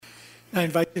I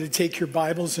invite you to take your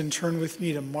Bibles and turn with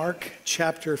me to Mark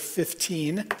chapter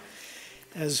 15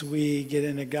 as we get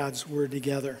into God's Word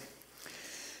together.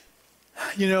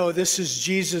 You know, this is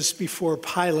Jesus before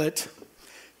Pilate,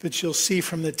 but you'll see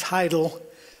from the title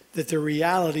that the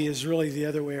reality is really the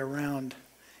other way around.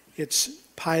 It's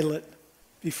Pilate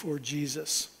before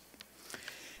Jesus.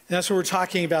 And that's what we're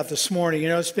talking about this morning. You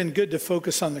know, it's been good to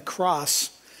focus on the cross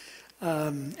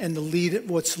and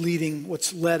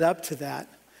what's led up to that.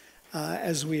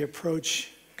 As we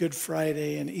approach Good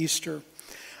Friday and Easter.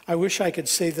 I wish I could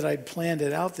say that I'd planned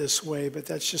it out this way, but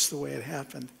that's just the way it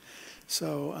happened.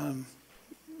 So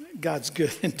God's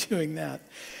good in doing that.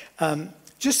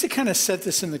 Just to kind of set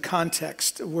this in the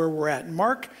context of where we're at. In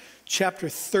Mark chapter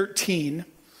 13,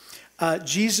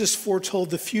 Jesus foretold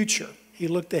the future. He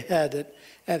looked ahead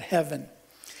at heaven.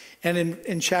 And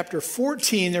in chapter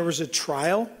 14, there was a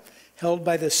trial held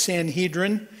by the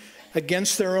Sanhedrin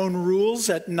against their own rules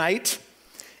at night,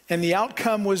 and the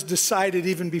outcome was decided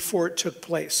even before it took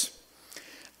place.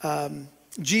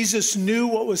 Jesus knew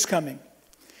what was coming,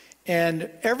 and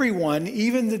everyone,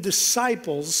 even the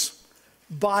disciples,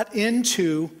 bought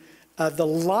into the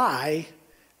lie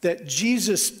that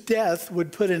Jesus' death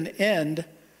would put an end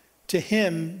to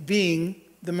him being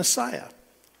the Messiah.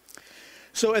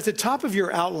 So at the top of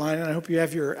your outline, and I hope you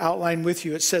have your outline with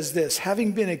you, it says this: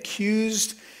 having been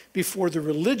accused before the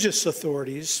religious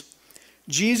authorities,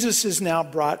 Jesus is now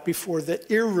brought before the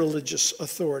irreligious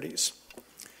authorities.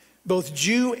 Both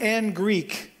Jew and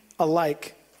Greek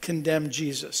alike condemn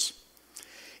Jesus.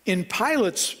 In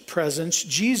Pilate's presence,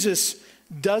 Jesus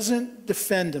doesn't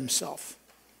defend himself.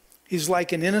 He's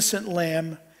like an innocent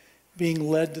lamb being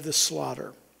led to the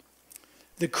slaughter.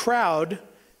 The crowd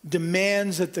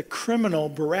demands that the criminal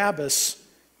Barabbas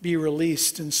be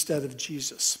released instead of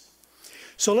Jesus.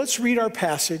 So let's read our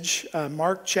passage,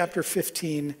 Mark chapter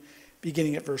 15,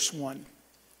 beginning at verse 1.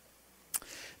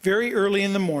 Very early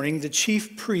in the morning, the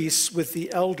chief priests with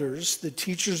the elders, the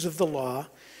teachers of the law,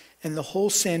 and the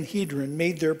whole Sanhedrin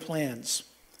made their plans.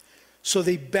 So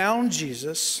they bound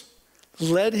Jesus,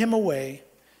 led him away,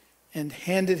 and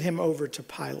handed him over to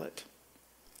Pilate.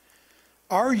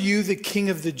 "Are you the king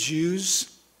of the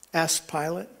Jews?" asked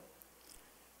Pilate.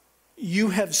 "You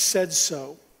have said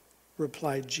so,"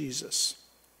 replied Jesus.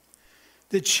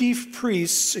 The chief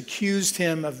priests accused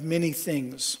him of many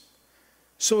things.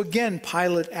 So again,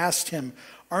 Pilate asked him,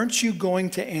 "Aren't you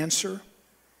going to answer?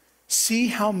 See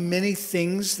how many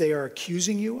things they are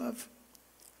accusing you of?"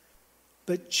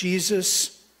 But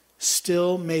Jesus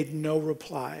still made no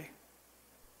reply,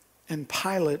 and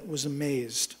Pilate was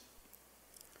amazed.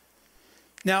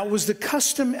 Now it was the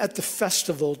custom at the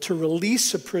festival to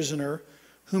release a prisoner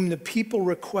whom the people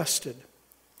requested.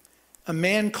 A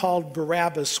man called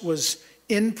Barabbas was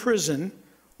in prison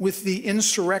with the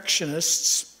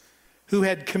insurrectionists who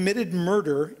had committed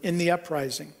murder in the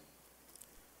uprising.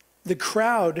 The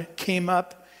crowd came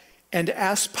up and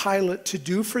asked Pilate to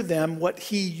do for them what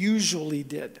he usually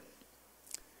did.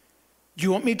 "Do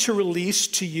you want me to release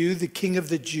to you the king of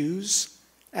the Jews?"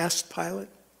 asked Pilate.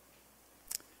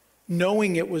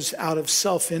 Knowing it was out of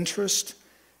self-interest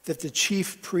that the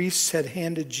chief priests had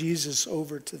handed Jesus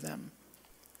over to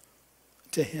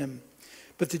him.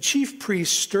 But the chief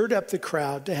priests stirred up the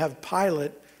crowd to have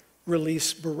Pilate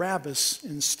release Barabbas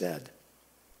instead.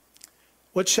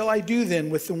 "What shall I do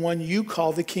then with the one you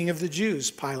call the king of the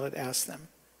Jews?" Pilate asked them.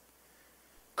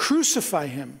 "Crucify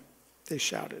him," they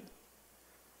shouted.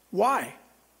 "Why?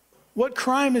 What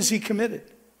crime has he committed?"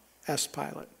 asked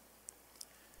Pilate.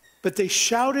 But they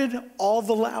shouted all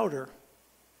the louder,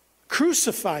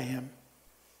 "Crucify him."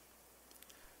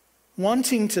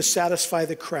 Wanting to satisfy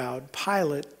the crowd,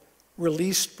 Pilate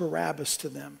released Barabbas to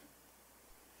them.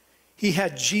 He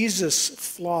had Jesus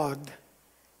flogged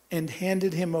and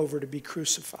handed him over to be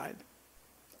crucified.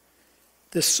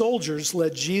 The soldiers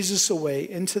led Jesus away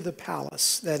into the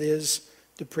palace, that is,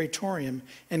 the praetorium,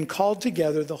 and called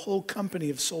together the whole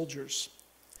company of soldiers.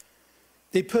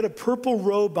 They put a purple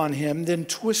robe on him, then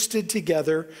twisted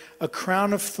together a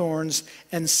crown of thorns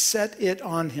and set it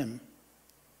on him.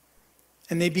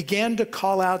 And they began to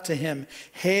call out to him,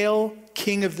 "Hail,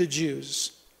 King of the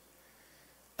Jews."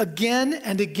 Again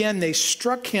and again they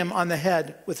struck him on the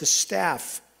head with a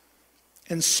staff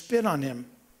and spit on him.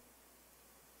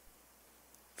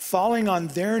 Falling on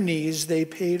their knees, they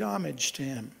paid homage to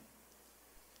him.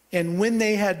 And when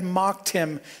they had mocked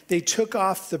him, they took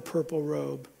off the purple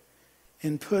robe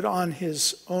and put on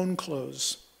his own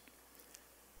clothes,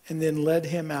 and then led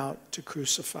him out to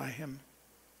crucify him.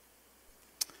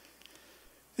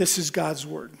 This is God's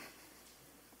word.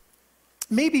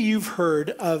 Maybe you've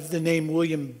heard of the name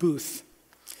William Booth.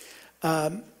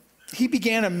 he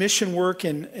began a mission work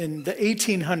in the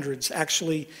 1800s,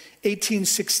 actually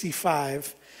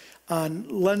 1865, on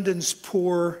London's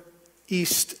poor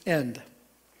East End.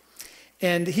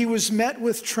 And he was met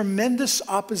with tremendous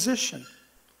opposition.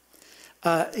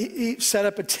 He set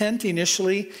up a tent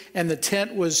initially, and the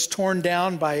tent was torn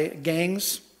down by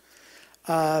gangs.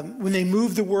 When they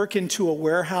moved the work into a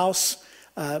warehouse,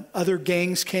 other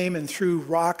gangs came and threw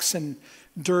rocks and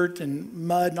dirt and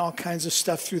mud and all kinds of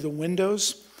stuff through the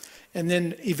windows. And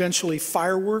then eventually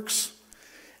fireworks.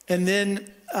 And then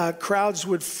crowds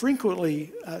would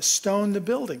frequently stone the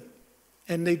building.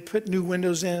 And they'd put new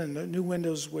windows in, and the new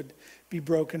windows would be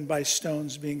broken by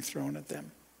stones being thrown at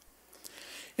them.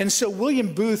 And so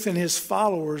William Booth and his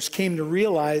followers came to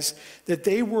realize that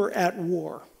they were at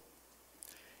war.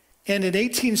 And in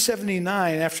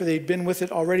 1879, after they'd been with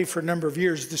it already for a number of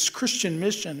years, this Christian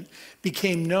mission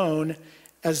became known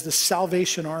as the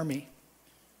Salvation Army.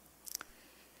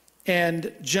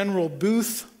 And General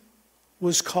Booth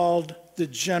was called the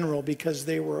general because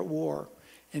they were at war,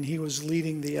 and he was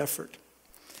leading the effort.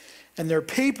 And their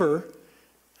paper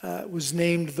was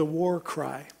named the War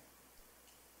Cry.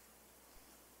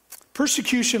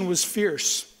 Persecution was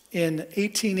fierce in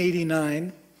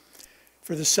 1889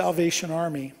 for the Salvation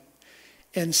Army,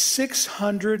 and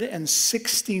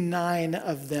 669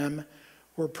 of them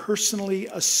were personally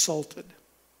assaulted.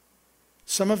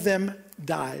 Some of them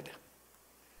died.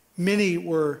 Many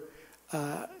were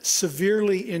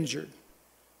severely injured.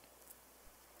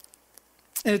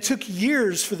 And it took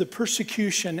years for the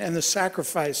persecution and the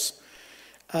sacrifice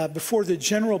before the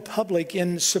general public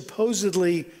in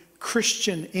supposedly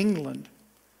Christian England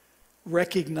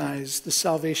recognized the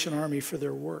Salvation Army for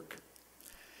their work.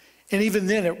 And even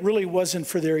then, it really wasn't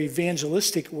for their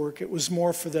evangelistic work. It was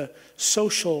more for the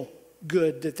social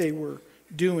good that they were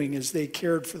doing as they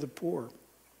cared for the poor.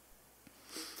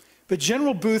 But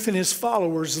General Booth and his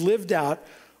followers lived out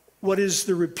what is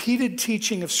the repeated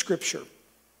teaching of Scripture.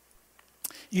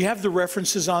 You have the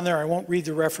references on there. I won't read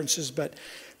the references, but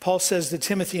Paul says to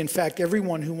Timothy, in fact,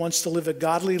 everyone who wants to live a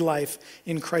godly life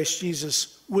in Christ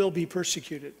Jesus will be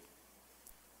persecuted.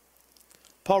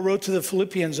 Paul wrote to the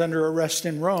Philippians under arrest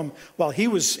in Rome, while he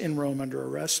was in Rome under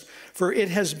arrest, for it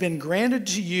has been granted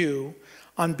to you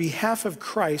on behalf of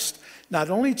Christ, not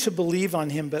only to believe on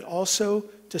him, but also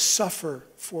to suffer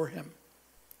for him.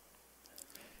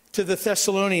 To the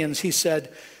Thessalonians, he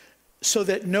said, so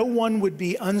that no one would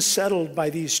be unsettled by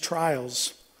these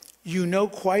trials. You know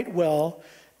quite well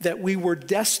that we were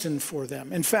destined for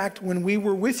them. In fact, when we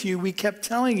were with you, we kept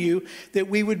telling you that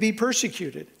we would be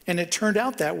persecuted. And it turned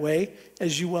out that way,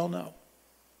 as you well know.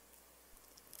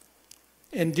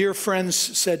 And dear friends,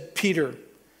 said Peter,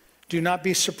 do not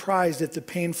be surprised at the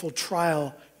painful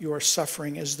trial you are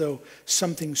suffering as though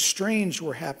something strange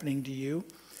were happening to you,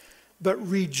 but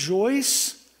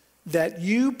rejoice that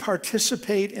you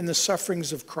participate in the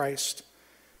sufferings of Christ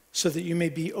so that you may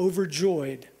be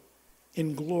overjoyed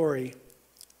in glory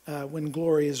when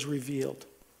glory is revealed.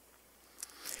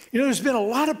 You know, there's been a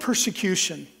lot of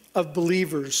persecution of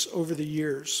believers over the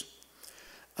years,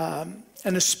 and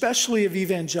especially of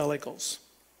evangelicals.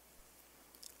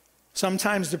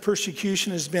 Sometimes the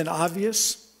persecution has been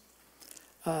obvious,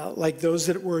 like those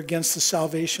that were against the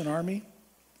Salvation Army.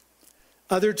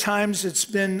 Other times it's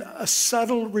been a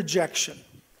subtle rejection,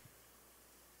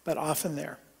 but often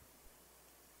there.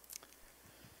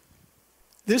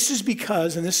 This is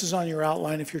because, and this is on your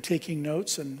outline if you're taking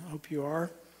notes, and I hope you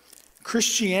are,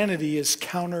 Christianity is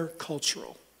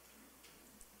countercultural.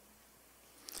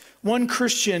 One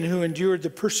Christian who endured the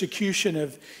persecution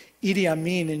of Idi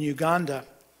Amin in Uganda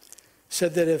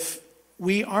said that if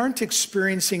we aren't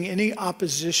experiencing any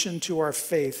opposition to our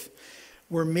faith,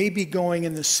 we're maybe going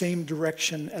in the same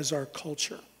direction as our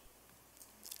culture.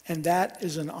 And that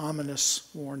is an ominous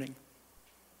warning.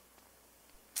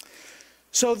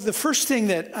 So the first thing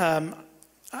that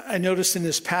I noticed in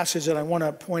this passage that I want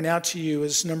to point out to you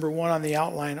is, number one on the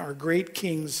outline, our great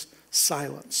king's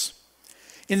silence.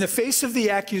 In the face of the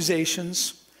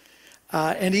accusations,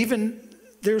 and even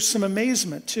there's some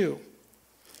amazement too.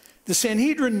 The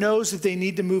Sanhedrin knows that they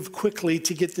need to move quickly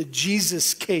to get the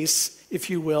Jesus case, if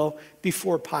you will,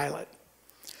 before Pilate.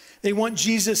 They want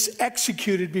Jesus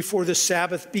executed before the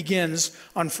Sabbath begins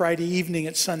on Friday evening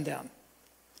at sundown.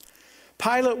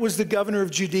 Pilate was the governor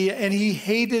of Judea, and he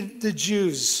hated the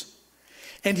Jews,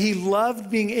 and he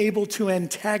loved being able to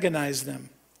antagonize them.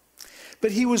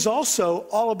 But he was also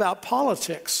all about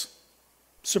politics.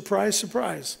 Surprise,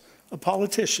 surprise, a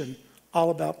politician all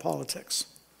about politics.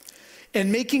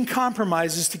 And making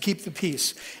compromises to keep the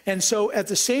peace. And so at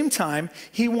the same time,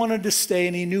 he wanted to stay,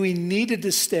 and he knew he needed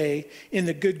to stay in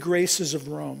the good graces of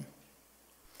Rome.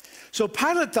 So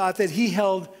Pilate thought that he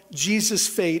held Jesus'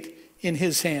 fate in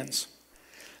his hands.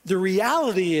 The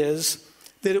reality is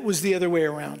that it was the other way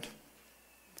around.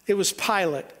 It was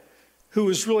Pilate who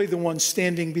was really the one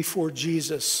standing before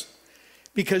Jesus,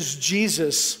 because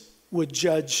Jesus would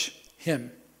judge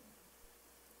him.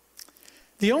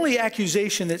 The only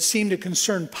accusation that seemed to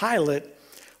concern Pilate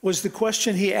was the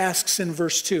question he asks in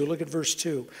verse 2. Look at verse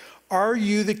 2. Are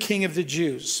you the king of the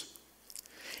Jews?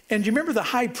 And you remember the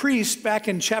high priest back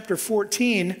in chapter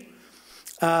 14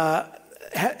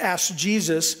 asked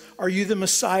Jesus, are you the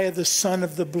Messiah, the Son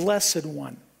of the Blessed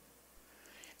One?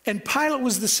 And Pilate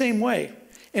was the same way.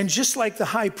 And just like the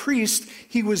high priest,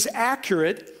 he was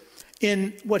accurate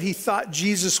in what he thought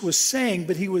Jesus was saying,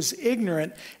 but he was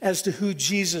ignorant as to who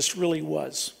Jesus really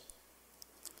was.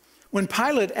 When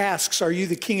Pilate asks, are you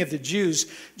the king of the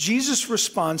Jews? Jesus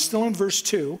responds, still in verse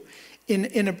 2, in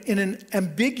an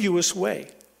ambiguous way.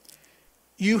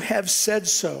 You have said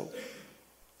so,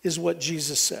 is what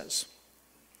Jesus says.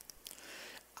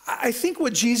 I think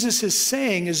what Jesus is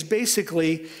saying is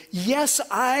basically, yes,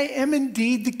 I am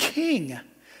indeed the king,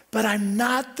 but I'm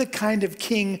not the kind of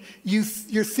king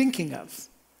you're thinking of.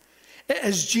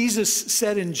 As Jesus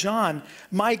said in John,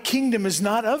 my kingdom is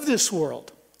not of this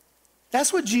world.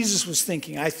 That's what Jesus was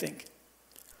thinking, I think.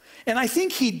 And I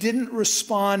think he didn't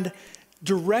respond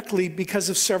directly because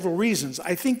of several reasons.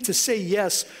 I think to say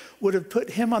yes would have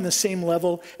put him on the same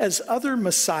level as other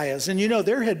messiahs. And you know,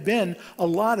 there had been a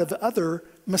lot of other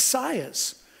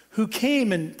messiahs who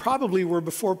came and probably were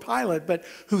before Pilate, but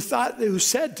who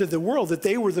said to the world that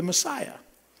they were the Messiah.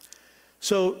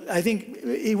 So I think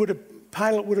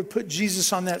Pilate would have put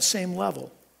Jesus on that same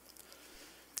level.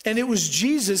 And it was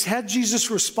Jesus, had Jesus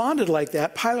responded like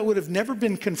that, Pilate would have never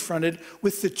been confronted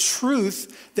with the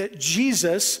truth that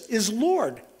Jesus is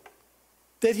Lord,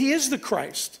 that he is the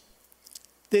Christ,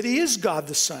 that he is God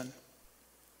the Son.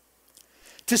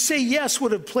 To say yes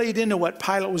would have played into what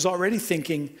Pilate was already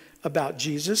thinking about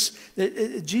Jesus.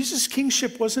 That Jesus'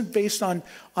 kingship wasn't based on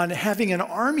having an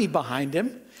army behind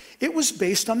him. It was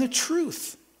based on the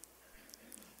truth.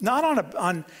 Not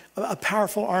on a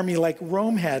powerful army like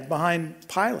Rome had behind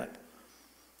Pilate.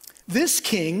 This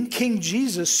king, King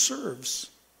Jesus, serves.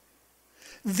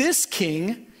 This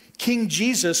king, King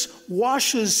Jesus,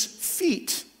 washes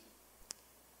feet.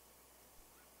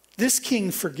 This king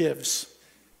forgives.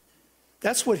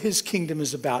 That's what his kingdom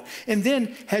is about. And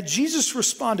then, had Jesus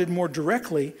responded more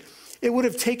directly, it would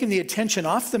have taken the attention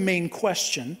off the main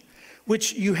question,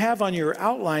 which you have on your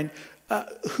outline,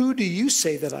 who do you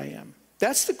say that I am?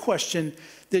 That's the question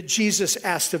that Jesus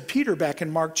asked of Peter back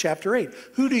in Mark chapter 8.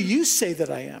 Who do you say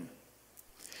that I am?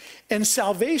 And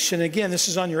salvation, again, this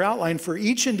is on your outline, for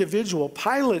each individual,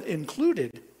 Pilate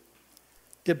included,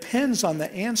 depends on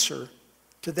the answer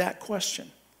to that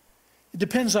question. It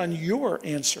depends on your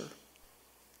answer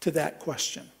to that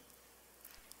question.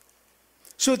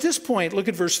 So at this point, look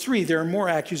at verse 3, there are more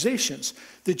accusations.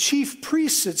 The chief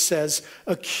priests, it says,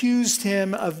 accused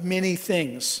him of many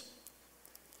things.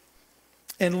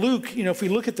 And Luke, if we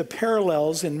look at the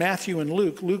parallels in Matthew and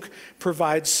Luke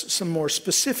provides some more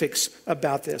specifics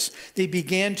about this. They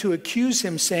began to accuse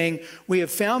him, saying, we have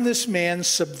found this man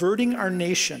subverting our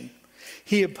nation.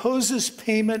 He opposes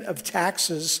payment of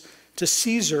taxes to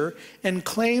Caesar and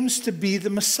claims to be the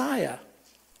Messiah,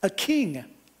 a king.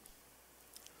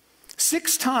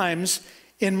 6 times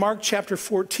in Mark chapter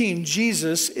 14,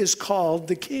 Jesus is called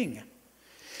the king.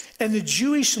 And the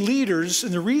Jewish leaders,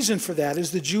 and the reason for that is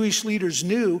the Jewish leaders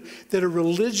knew that a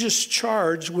religious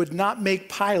charge would not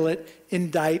make Pilate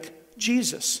indict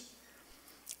Jesus.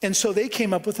 And so they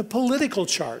came up with a political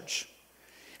charge.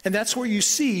 And that's where you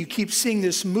keep seeing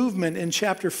this movement in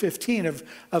chapter 15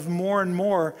 of more and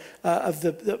more of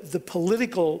the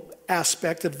political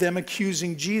aspect of them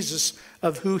accusing Jesus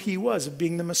of who he was, of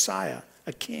being the Messiah,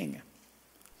 a king.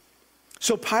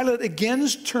 So Pilate again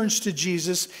turns to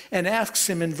Jesus and asks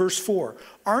him in verse 4,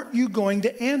 aren't you going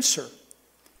to answer?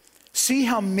 See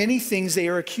how many things they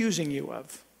are accusing you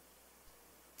of.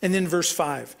 And then verse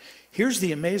 5, here's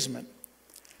the amazement.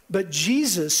 But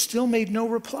Jesus still made no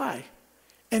reply.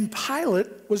 And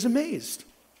Pilate was amazed.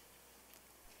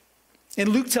 And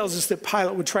Luke tells us that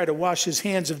Pilate would try to wash his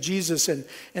hands of Jesus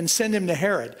and send him to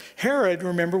Herod. Herod,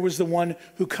 remember, was the one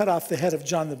who cut off the head of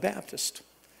John the Baptist.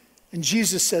 And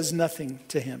Jesus says nothing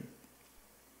to him.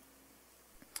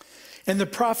 And the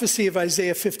prophecy of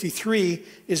Isaiah 53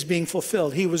 is being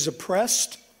fulfilled. He was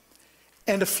oppressed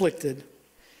and afflicted,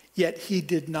 yet he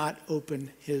did not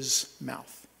open his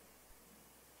mouth.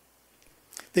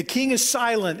 The king is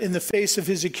silent in the face of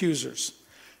his accusers.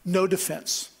 No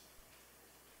defense.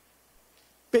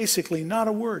 Basically, not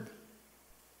a word.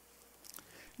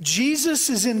 Jesus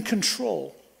is in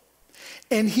control,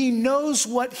 and he knows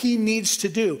what he needs to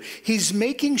do. He's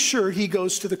making sure he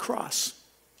goes to the cross.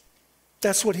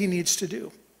 That's what he needs to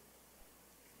do.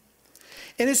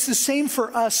 And it's the same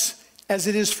for us as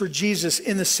it is for Jesus,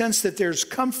 in the sense that there's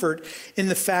comfort in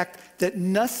the fact that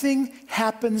nothing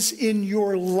happens in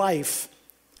your life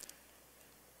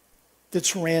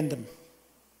that's random.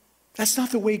 That's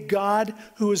not the way God,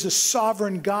 who is a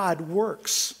sovereign God,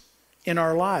 works in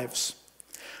our lives.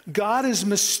 God is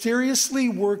mysteriously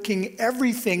working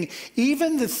everything,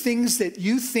 even the things that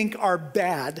you think are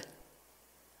bad,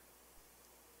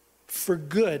 for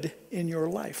good in your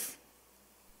life.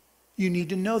 You need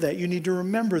to know that. You need to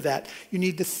remember that. You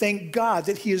need to thank God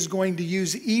that he is going to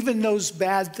use even those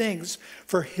bad things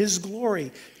for his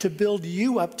glory, to build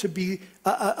you up to be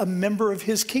a member of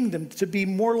his kingdom, to be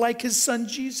more like his son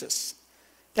Jesus.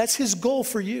 That's his goal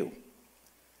for you.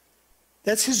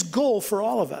 That's his goal for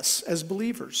all of us as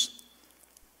believers.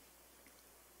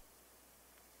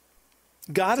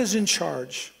 God is in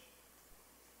charge.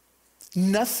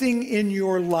 Nothing in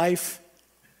your life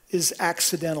is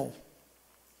accidental.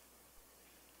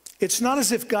 It's not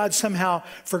as if God somehow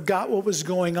forgot what was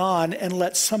going on and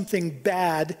let something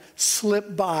bad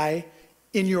slip by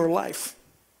in your life.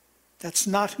 That's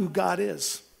not who God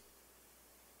is.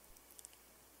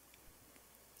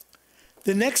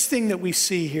 The next thing that we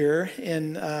see here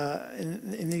in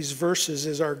these verses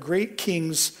is our great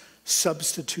king's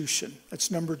substitution. That's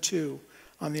number 2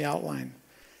 on the outline.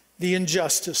 The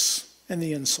injustice and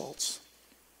the insults.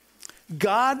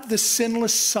 God, the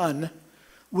sinless Son,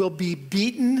 will be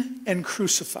beaten and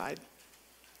crucified.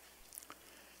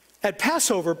 At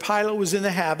Passover, Pilate was in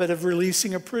the habit of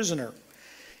releasing a prisoner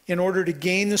in order to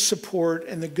gain the support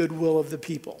and the goodwill of the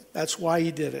people. That's why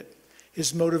he did it.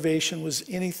 His motivation was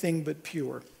anything but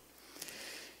pure.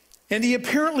 And he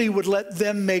apparently would let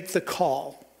them make the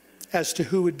call as to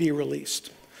who would be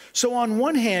released. So on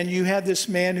one hand, you had this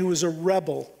man who was a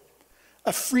rebel,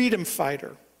 a freedom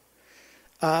fighter,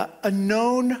 a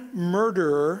known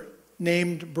murderer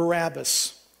named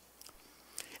Barabbas.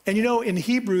 And you know, in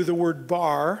Hebrew, the word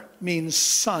bar means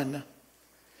son,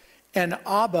 and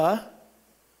Abba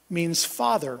means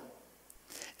father.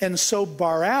 And so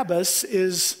Barabbas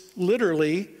is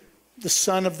literally the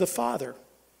son of the father.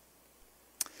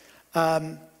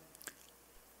 And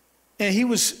he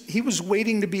was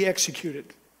waiting to be executed.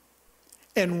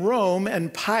 And Rome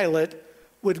and Pilate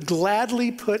would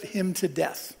gladly put him to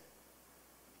death.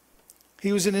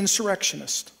 He was an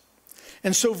insurrectionist.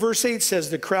 And so verse 8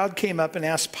 says, the crowd came up and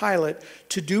asked Pilate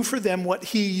to do for them what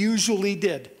he usually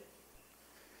did.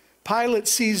 Pilate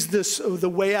sees this, the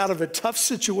way out of a tough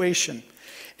situation.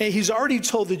 And he's already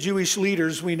told the Jewish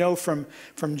leaders, we know from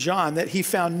John, that he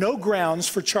found no grounds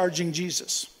for charging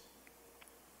Jesus.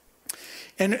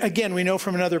 And again, we know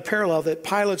from another parallel that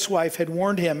Pilate's wife had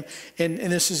warned him, and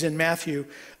this is in Matthew,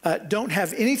 don't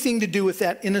have anything to do with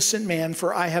that innocent man,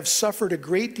 for I have suffered a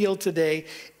great deal today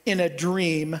in a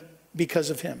dream because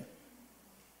of him.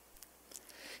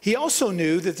 He also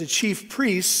knew that the chief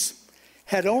priests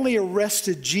had only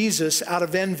arrested Jesus out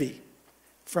of envy,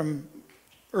 from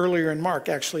earlier in Mark,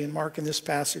 actually in Mark in this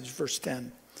passage, verse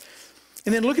 10.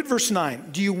 And then look at verse 9.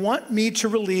 Do you want me to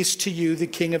release to you the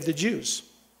king of the Jews?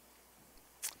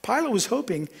 Pilate was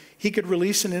hoping he could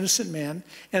release an innocent man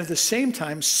and at the same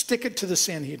time stick it to the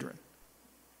Sanhedrin.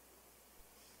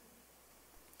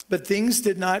 But things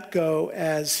did not go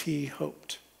as he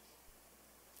hoped.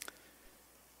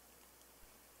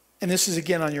 And this is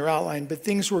again on your outline, but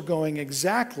things were going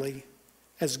exactly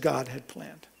as God had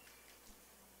planned.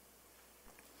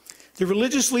 The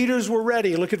religious leaders were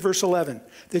ready. Look at verse 11.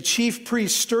 The chief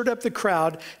priests stirred up the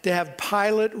crowd to have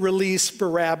Pilate release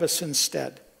Barabbas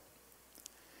instead.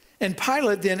 And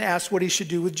Pilate then asked what he should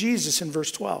do with Jesus in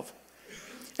verse 12.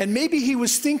 And maybe he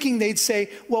was thinking they'd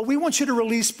say, well, we want you to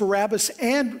release Barabbas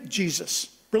and Jesus.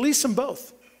 Release them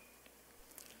both.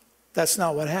 That's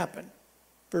not what happened.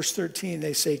 Verse 13,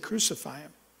 they say, crucify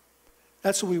him.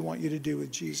 That's what we want you to do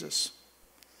with Jesus.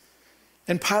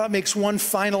 And Pilate makes one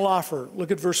final offer.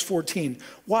 Look at verse 14.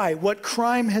 Why? What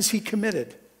crime has he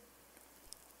committed?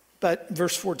 But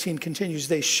verse 14 continues,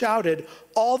 they shouted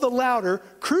all the louder,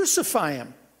 crucify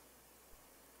him.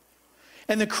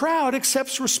 And the crowd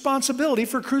accepts responsibility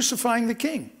for crucifying the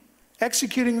king,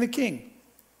 executing the king.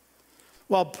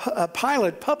 While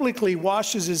Pilate publicly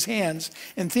washes his hands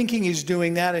and thinking he's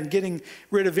doing that and getting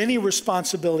rid of any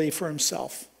responsibility for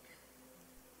himself.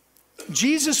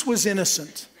 Jesus was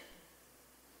innocent,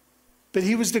 but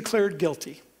he was declared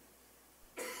guilty.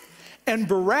 And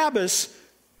Barabbas,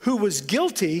 who was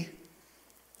guilty,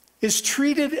 is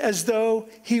treated as though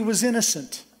he was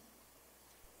innocent.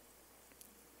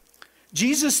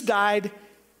 Jesus died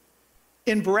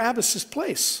in Barabbas'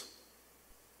 place.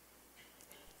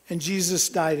 And Jesus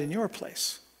died in your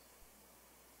place.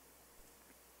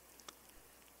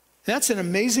 That's an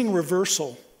amazing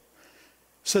reversal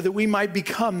so that we might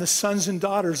become the sons and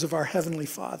daughters of our Heavenly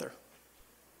Father.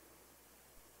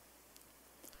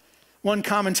 One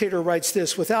commentator writes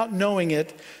this: without knowing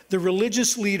it, the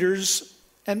religious leaders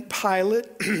and Pilate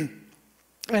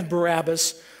and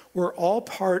Barabbas were all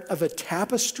part of a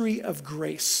tapestry of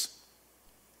grace,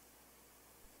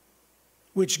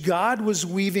 which God was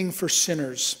weaving for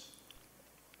sinners.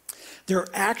 Their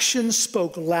actions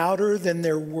spoke louder than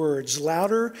their words,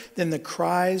 louder than the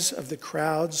cries of the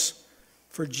crowds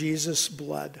for Jesus'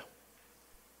 blood.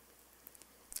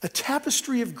 A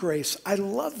tapestry of grace. I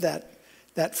love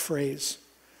that phrase.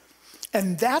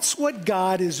 And that's what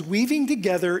God is weaving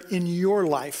together in your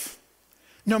life.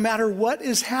 No matter what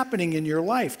is happening in your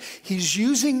life, he's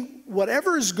using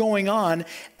whatever is going on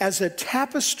as a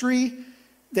tapestry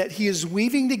that he is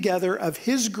weaving together of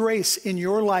his grace in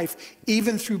your life,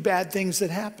 even through bad things that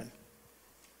happen.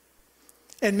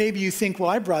 And maybe you think, well,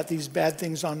 I brought these bad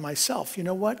things on myself. You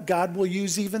know what? God will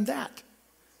use even that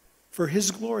for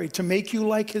his glory, to make you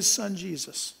like his son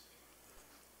Jesus.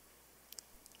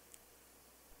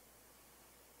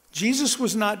 Jesus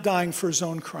was not dying for his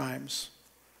own crimes.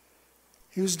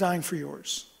 He was dying for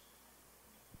yours.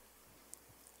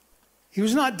 He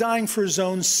was not dying for his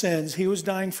own sins. He was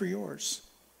dying for yours.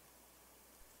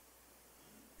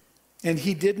 And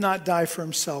he did not die for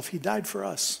himself. He died for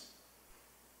us.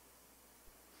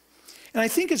 And I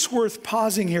think it's worth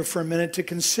pausing here for a minute to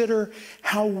consider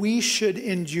how we should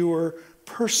endure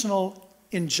personal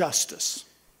injustice.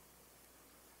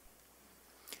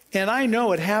 And I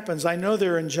know it happens. I know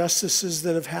there are injustices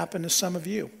that have happened to some of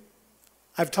you.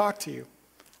 I've talked to you.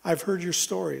 I've heard your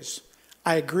stories.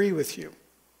 I agree with you.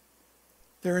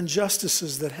 There are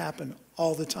injustices that happen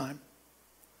all the time.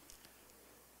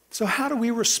 So how do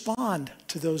we respond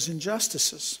to those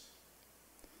injustices?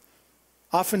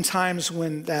 Oftentimes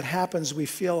when that happens, we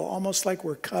feel almost like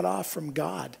we're cut off from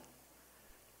God.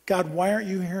 God, why aren't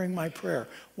you hearing my prayer?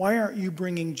 Why aren't you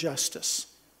bringing justice?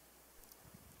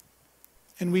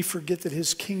 And we forget that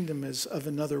his kingdom is of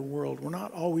another world. We're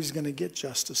not always going to get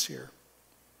justice here.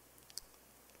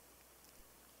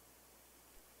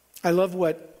 I love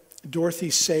what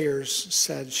Dorothy Sayers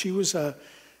said. She was a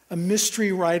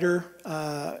mystery writer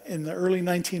in the early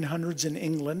 1900s in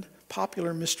England,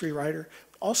 popular mystery writer,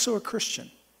 also a Christian.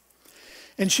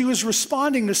 And she was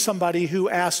responding to somebody who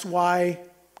asked why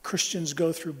Christians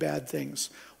go through bad things.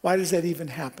 Why does that even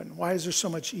happen? Why is there so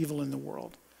much evil in the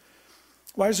world?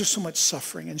 Why is there so much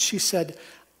suffering? And she said,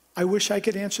 I wish I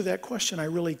could answer that question. I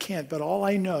really can't. But all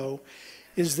I know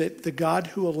is that the God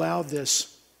who allowed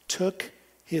this took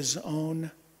his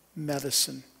own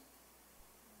medicine.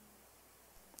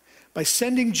 By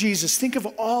sending Jesus, think of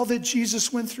all that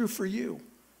Jesus went through for you.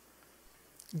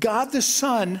 God the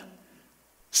Son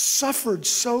suffered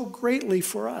so greatly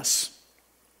for us.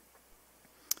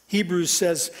 Hebrews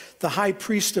says, the high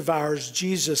priest of ours,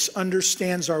 Jesus,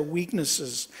 understands our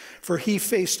weaknesses, for he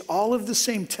faced all of the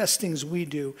same testings we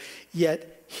do,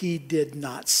 yet he did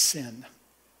not sin.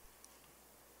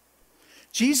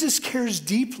 Jesus cares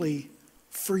deeply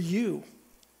for you.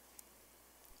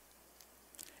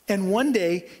 And one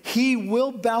day, he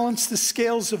will balance the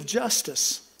scales of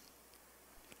justice.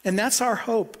 And that's our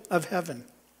hope of heaven.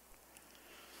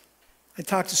 I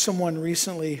talked to someone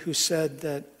recently who said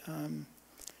that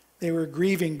they were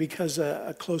grieving because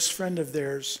a close friend of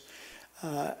theirs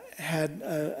had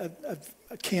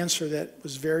a cancer that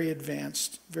was very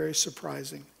advanced, very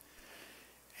surprising.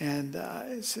 And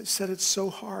it said it's so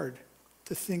hard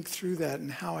to think through that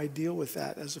and how I deal with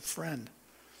that as a friend.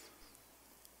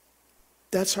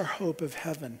 That's our hope of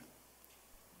heaven.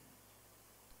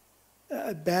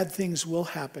 Bad things will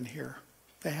happen here.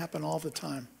 They happen all the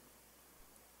time.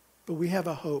 But we have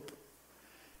a hope.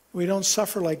 We don't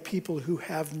suffer like people who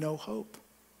have no hope.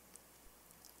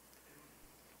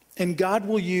 And God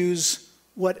will use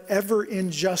whatever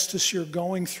injustice you're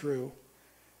going through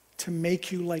to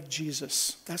make you like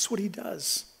Jesus. That's what he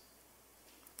does.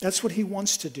 That's what he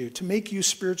wants to do, to make you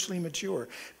spiritually mature.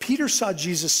 Peter saw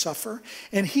Jesus suffer,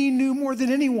 and he knew more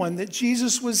than anyone that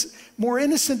Jesus was more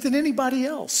innocent than anybody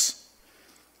else.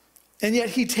 And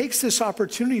yet he takes this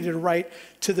opportunity to write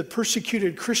to the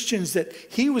persecuted Christians that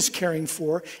he was caring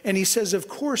for, and he says, of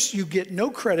course, you get no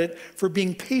credit for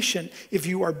being patient if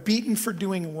you are beaten for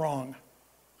doing wrong.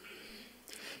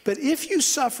 But if you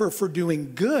suffer for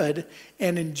doing good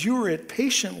and endure it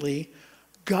patiently,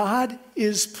 God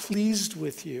is pleased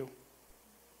with you.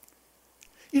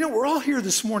 We're all here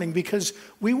this morning because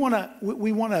we want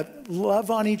to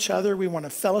love on each other, we want to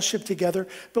fellowship together,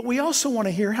 but we also want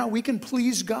to hear how we can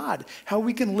please God, how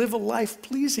we can live a life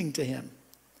pleasing to him.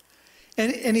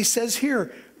 And he says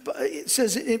here, it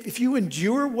says, if you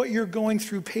endure what you're going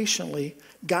through patiently,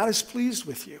 God is pleased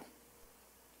with you.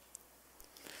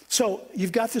 So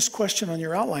you've got this question on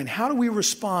your outline. How do we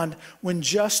respond when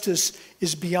justice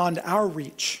is beyond our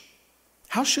reach?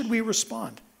 How should we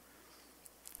respond?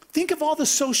 Think of all the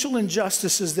social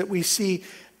injustices that we see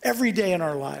every day in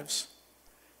our lives.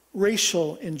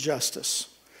 Racial injustice,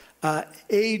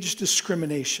 age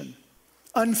discrimination,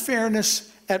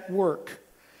 unfairness at work,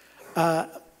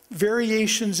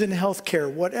 variations in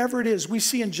healthcare, whatever it is, we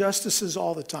see injustices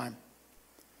all the time.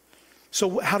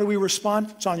 So how do we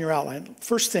respond? It's on your outline.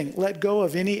 First thing, let go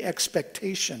of any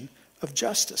expectation of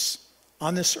justice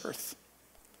on this earth.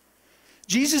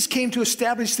 Jesus came to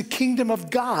establish the kingdom of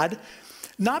God,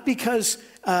 not because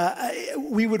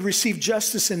we would receive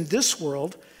justice in this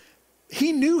world.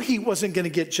 He knew he wasn't going to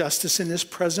get justice in this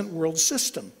present world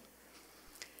system.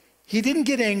 He didn't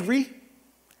get angry.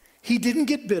 He didn't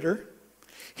get bitter.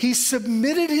 He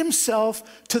submitted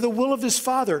himself to the will of his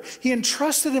Father. He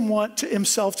entrusted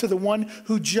himself to the one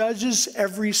who judges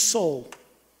every soul.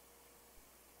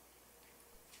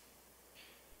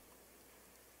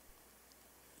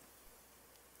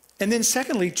 And then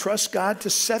secondly, trust God to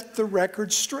set the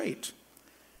record straight.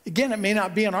 Again, it may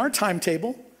not be on our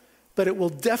timetable, but it will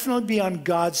definitely be on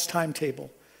God's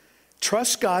timetable.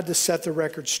 Trust God to set the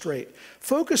record straight.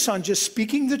 Focus on just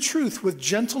speaking the truth with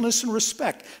gentleness and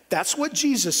respect. That's what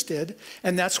Jesus did,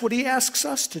 and that's what he asks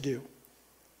us to do.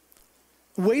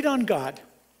 Wait on God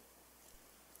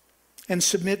and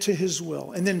submit to his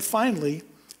will. And then finally,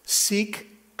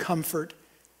 seek comfort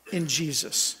in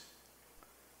Jesus.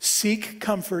 Seek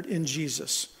comfort in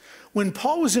Jesus. When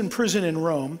Paul was in prison in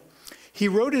Rome, he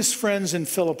wrote his friends in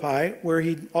Philippi, where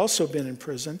he'd also been in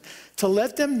prison, to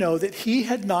let them know that he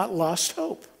had not lost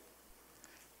hope.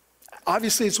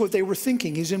 Obviously, it's what they were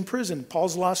thinking. He's in prison.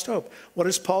 Paul's lost hope. What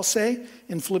does Paul say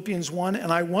in Philippians 1?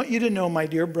 And I want you to know, my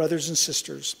dear brothers and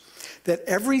sisters, that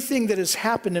everything that has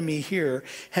happened to me here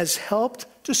has helped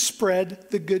to spread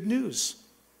the good news.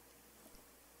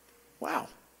 Wow.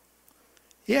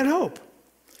 He had hope.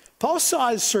 Paul saw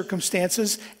his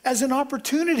circumstances as an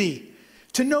opportunity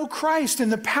to know Christ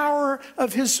and the power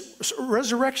of his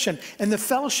resurrection and the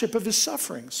fellowship of his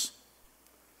sufferings.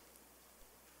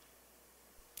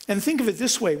 And think of it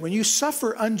this way, when you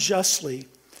suffer unjustly,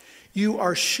 you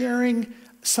are sharing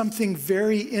something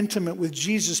very intimate with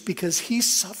Jesus because he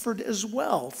suffered as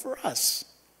well for us.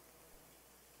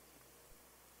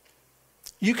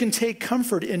 You can take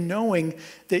comfort in knowing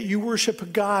that you worship a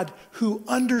God who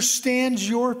understands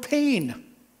your pain.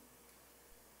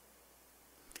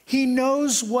 He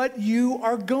knows what you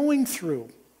are going through.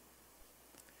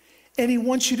 And he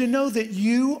wants you to know that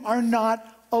you are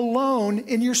not alone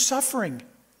in your suffering,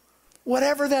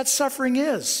 whatever that suffering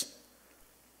is.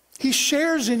 He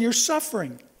shares in your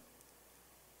suffering.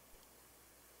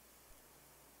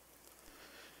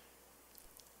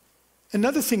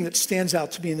 Another thing that stands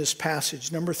out to me in this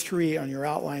passage, number 3 on your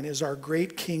outline, is our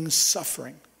great King's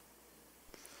suffering.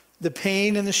 The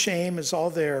pain and the shame is all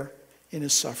there in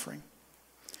his suffering.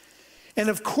 And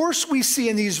of course we see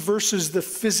in these verses the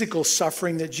physical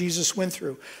suffering that Jesus went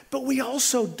through, but we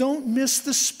also don't miss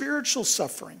the spiritual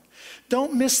suffering.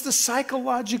 Don't miss the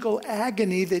psychological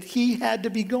agony that he had to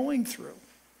be going through.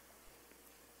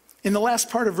 In the last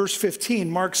part of verse 15,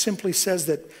 Mark simply says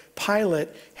that Pilate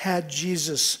had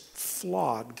Jesus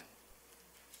flogged.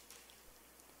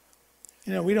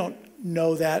 We don't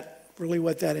know that really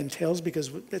what that entails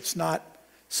because it's not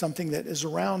something that is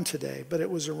around today, but it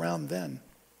was around then.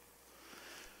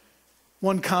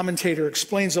 One commentator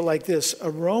explains it like this: a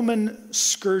Roman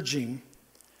scourging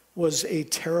was a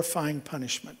terrifying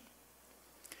punishment.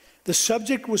 The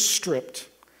subject was stripped,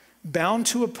 bound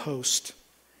to a post,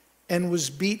 and was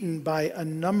beaten by a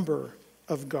number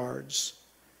of guards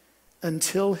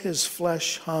until his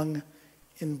flesh hung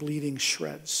in bleeding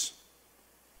shreds.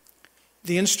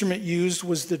 The instrument used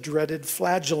was the dreaded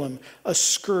flagellum, a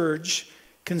scourge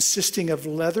consisting of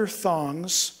leather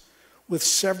thongs with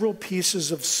several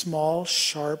pieces of small,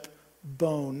 sharp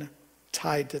bone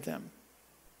tied to them.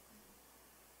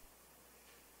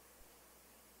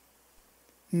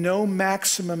 No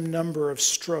maximum number of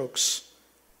strokes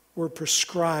were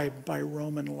prescribed by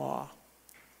Roman law.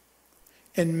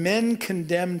 And men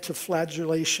condemned to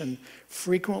flagellation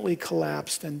frequently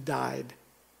collapsed and died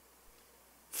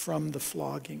from the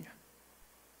flogging.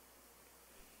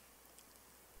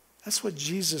 That's what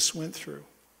Jesus went through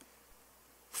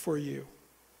for you.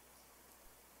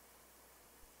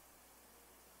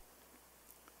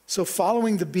 So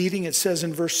following the beating, it says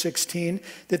in verse 16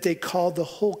 that they called the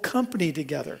whole company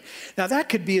together. Now that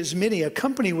could be as many. A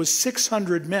company was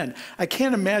 600 men. I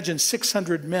can't imagine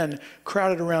 600 men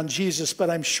crowded around Jesus, but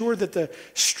I'm sure that the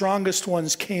strongest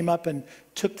ones came up and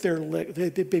took their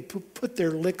they put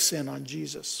their licks in on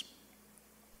Jesus.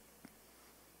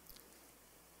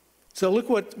 So look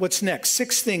what's next.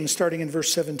 6 things starting in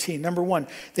verse 17. Number 1,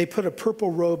 they put a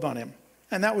purple robe on him,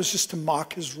 and that was just to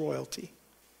mock his royalty.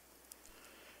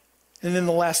 And then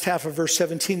the last half of verse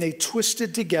 17, they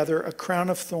twisted together a crown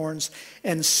of thorns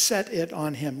and set it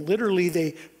on him. Literally,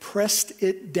 they pressed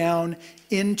it down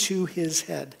into his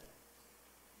head.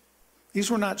 These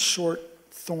were not short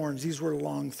thorns. These were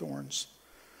long thorns.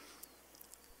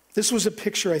 This was a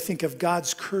picture, I think, of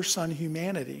God's curse on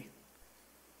humanity.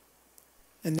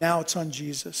 And now it's on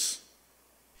Jesus.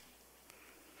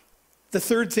 The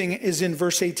third thing is in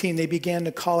verse 18. They began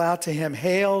to call out to him,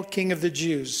 "Hail, King of the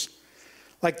Jews."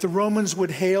 Like the Romans would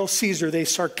hail Caesar, they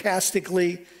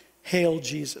sarcastically hail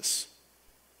Jesus.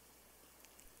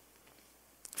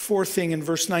 Fourth thing in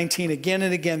verse 19, again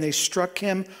and again they struck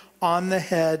him on the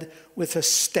head with a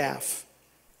staff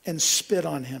and spit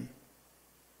on him.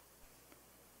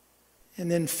 And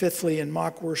then fifthly, in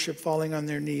mock worship, falling on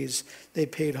their knees, they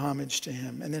paid homage to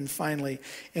him. And then finally,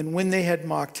 and when they had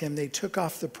mocked him, they took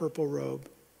off the purple robe.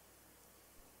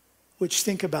 Which,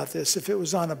 think about this, if it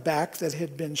was on a back that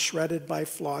had been shredded by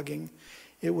flogging,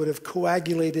 it would have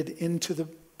coagulated into the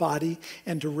body,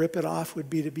 and to rip it off would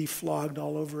be to be flogged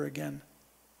all over again.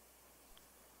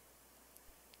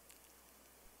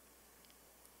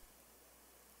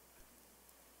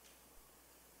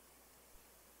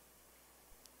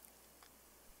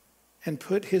 And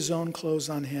put his own clothes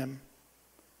on him.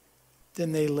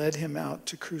 Then they led him out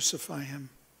to crucify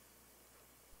him.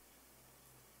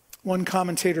 One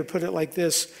commentator put it like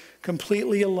this: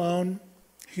 completely alone,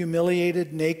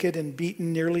 humiliated, naked, and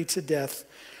beaten nearly to death,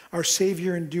 our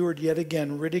Savior endured yet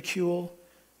again ridicule,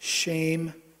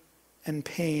 shame, and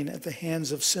pain at the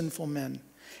hands of sinful men,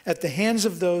 at the hands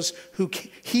of those who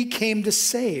he came to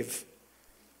save.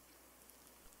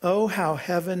 Oh, how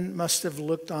heaven must have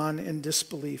looked on in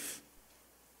disbelief.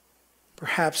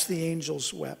 Perhaps the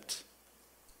angels wept.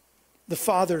 The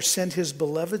Father sent his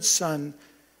beloved Son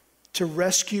to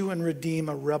rescue and redeem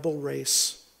a rebel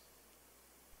race.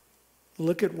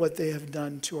 Look at what they have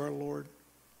done to our Lord.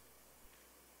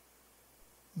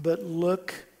 But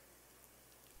look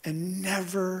and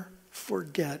never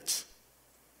forget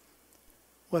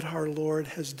what our Lord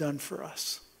has done for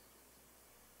us.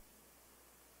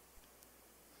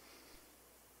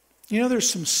 You know, there's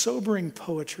some sobering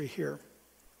poetry here.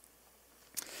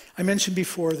 I mentioned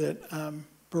before that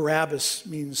Barabbas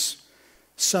means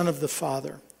son of the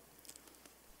Father.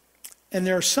 And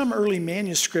there are some early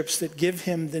manuscripts that give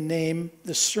him the name,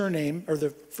 the surname, or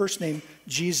the first name,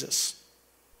 Jesus.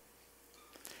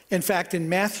 In fact, in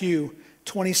Matthew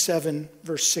 27,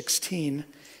 verse 16,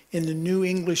 in the New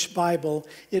English Bible,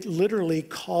 it literally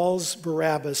calls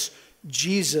Barabbas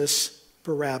Jesus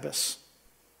Barabbas.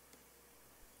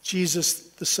 Jesus,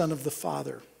 the Son of the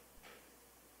Father.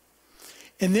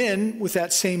 And then, with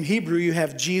that same Hebrew, you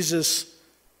have Jesus,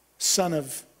 son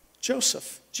of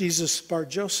Joseph, Jesus bar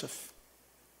Joseph.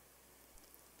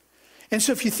 And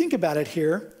so if you think about it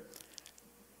here,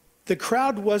 the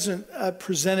crowd wasn't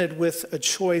presented with a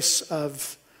choice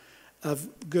of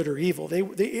good or evil.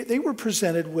 They were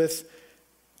presented with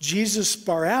Jesus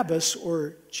Barabbas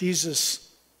or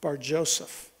Jesus bar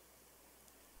Joseph.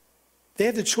 They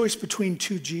had the choice between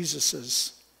two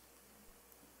Jesuses,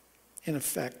 in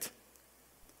effect.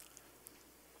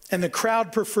 And the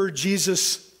crowd preferred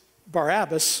Jesus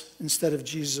Barabbas instead of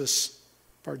Jesus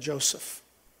bar Joseph.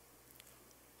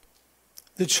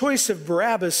 The choice of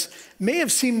Barabbas may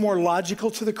have seemed more logical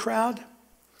to the crowd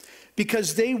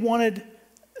because they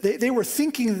were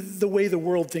thinking the way the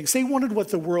world thinks. They wanted what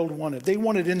the world wanted. They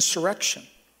wanted insurrection.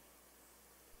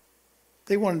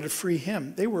 They wanted to free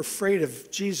him. They were afraid of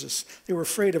Jesus. They were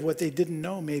afraid of what they didn't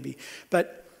know maybe.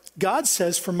 But God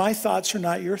says, for my thoughts are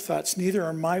not your thoughts, neither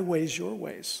are my ways your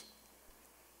ways.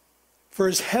 For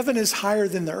as heaven is higher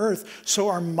than the earth, so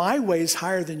are my ways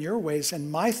higher than your ways,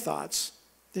 and my thoughts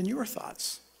than your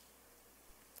thoughts.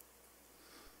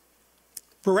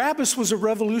 Barabbas was a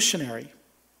revolutionary.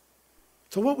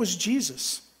 So what was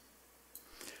Jesus?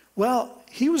 Well,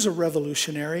 he was a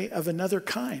revolutionary of another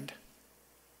kind.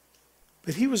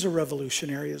 But he was a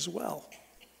revolutionary as well.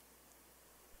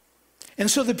 And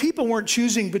so the people weren't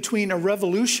choosing between a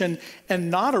revolution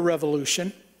and not a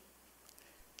revolution.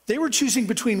 They were choosing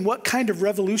between what kind of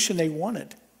revolution they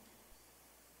wanted.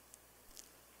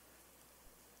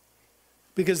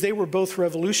 because they were both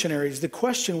revolutionaries. The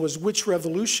question was, which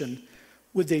revolution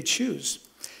would they choose?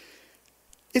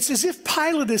 It's as if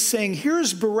Pilate is saying,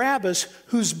 here's Barabbas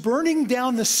who's burning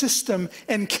down the system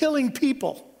and killing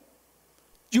people.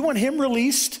 Do you want him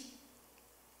released?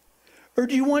 Or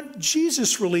do you want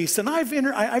Jesus released? And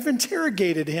I've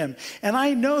interrogated him, and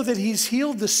I know that he's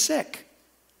healed the sick,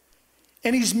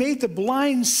 and he's made the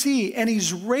blind see, and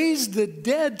he's raised the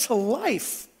dead to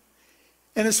life.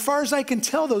 And as far as I can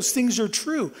tell, those things are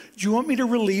true. Do you want me to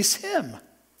release him?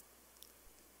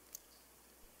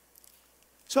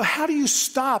 So how do you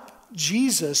stop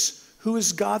Jesus, who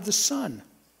is God the Son?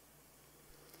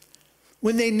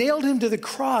 When they nailed him to the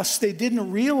cross, they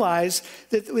didn't realize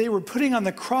that they were putting on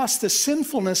the cross the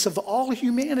sinfulness of all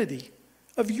humanity,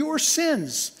 of your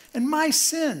sins and my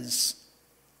sins.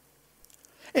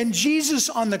 And Jesus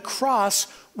on the cross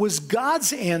was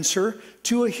God's answer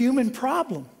to a human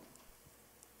problem.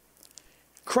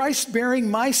 Christ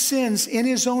bearing my sins in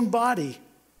his own body.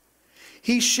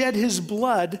 He shed his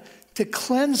blood to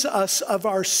cleanse us of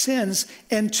our sins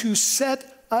and to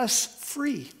set us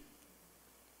free.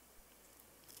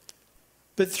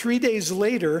 But 3 days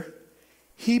later,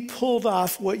 he pulled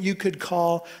off what you could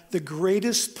call the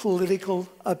greatest political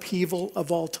upheaval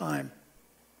of all time.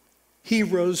 He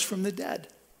rose from the dead.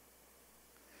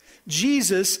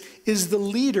 Jesus is the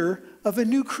leader of a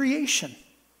new creation.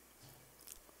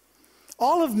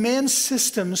 All of man's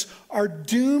systems are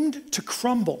doomed to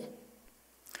crumble.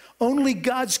 Only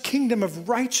God's kingdom of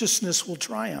righteousness will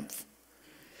triumph.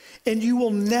 And you will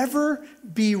never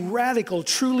be radical,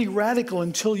 truly radical,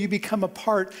 until you become a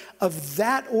part of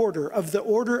that order, of the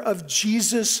order of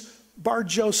Jesus Bar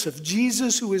Joseph,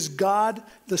 Jesus who is God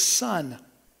the Son.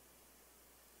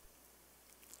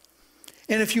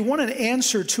 And if you want an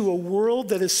answer to a world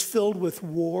that is filled with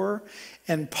war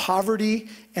and poverty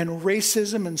and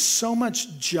racism and so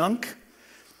much junk,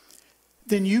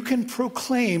 then you can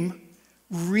proclaim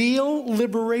real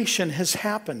liberation has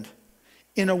happened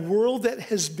in a world that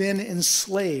has been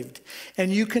enslaved.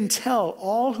 And you can tell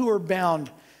all who are bound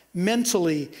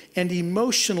mentally and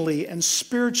emotionally and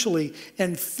spiritually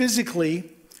and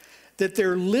physically that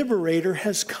their liberator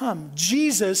has come.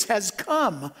 Jesus has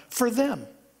come for them.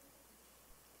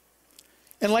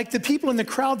 And like the people in the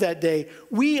crowd that day,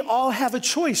 we all have a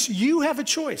choice. You have a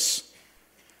choice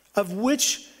of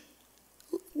which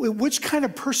kind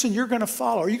of person you're going to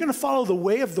follow. Are you going to follow the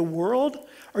way of the world?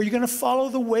 Or are you going to follow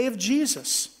the way of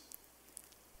Jesus?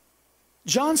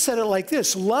 John said it like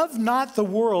this: love not the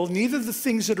world, neither the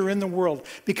things that are in the world.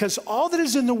 Because all that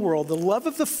is in the world, the love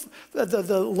of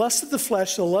the lust of the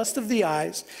flesh, the lust of the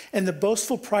eyes, and the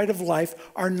boastful pride of life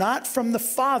are not from the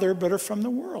Father, but are from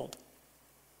the world.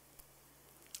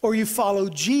 Or you follow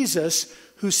Jesus,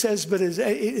 who says,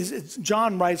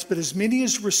 John writes, but as many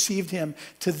as received him,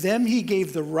 to them he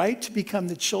gave the right to become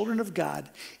the children of God,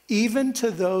 even to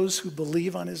those who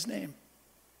believe on his name.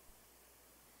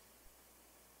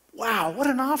 Wow, what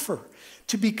an offer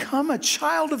to become a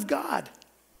child of God.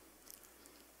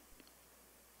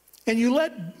 And you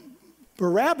let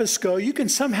Barabbas go, you can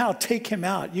somehow take him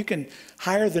out. You can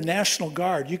hire the National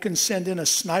Guard. You can send in a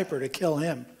sniper to kill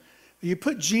him. You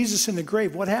put Jesus in the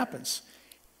grave, what happens?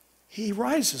 He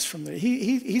rises from there.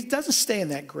 He doesn't stay in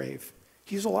that grave.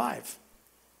 He's alive.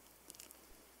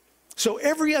 So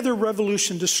every other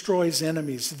revolution destroys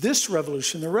enemies. This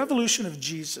revolution, the revolution of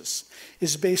Jesus,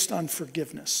 is based on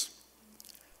forgiveness.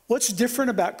 What's different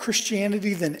about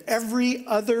Christianity than every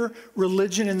other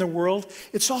religion in the world?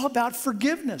 It's all about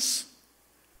forgiveness.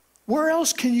 Where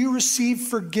else can you receive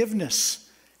forgiveness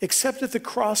except at the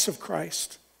cross of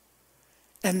Christ?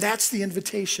 And that's the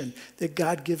invitation that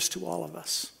God gives to all of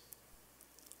us.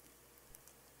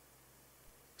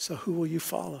 So who will you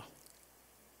follow?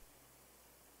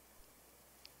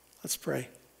 Let's pray.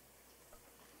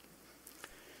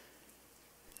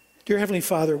 Dear Heavenly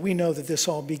Father, we know that this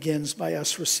all begins by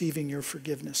us receiving your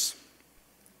forgiveness.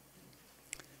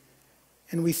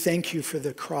 And we thank you for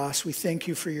the cross. We thank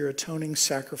you for your atoning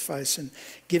sacrifice and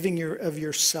giving of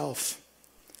yourself.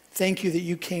 Thank you that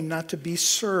you came not to be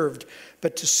served,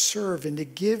 but to serve and to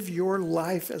give your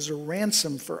life as a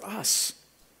ransom for us.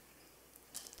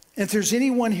 And if there's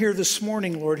anyone here this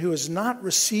morning, Lord, who has not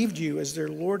received you as their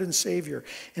Lord and Savior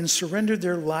and surrendered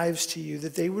their lives to you,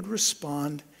 that they would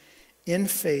respond in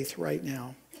faith right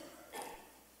now.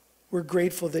 We're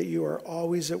grateful that you are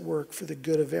always at work for the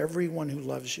good of everyone who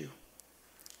loves you.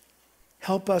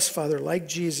 Help us, Father, like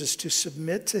Jesus, to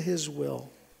submit to his will.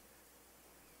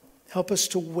 Help us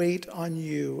to wait on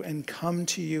you and come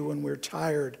to you when we're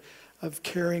tired of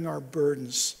carrying our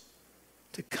burdens,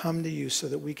 to come to you so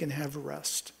that we can have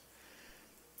rest.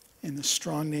 In the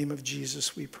strong name of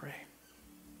Jesus we pray.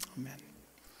 Amen.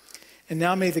 And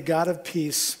now may the God of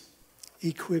peace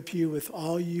equip you with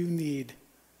all you need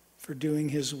for doing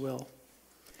his will.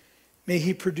 May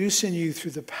he produce in you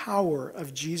through the power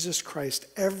of Jesus Christ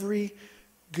every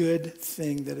good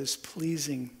thing that is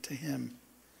pleasing to him.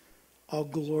 All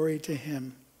glory to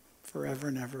him forever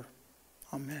and ever.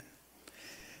 Amen.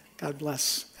 God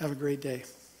bless. Have a great day.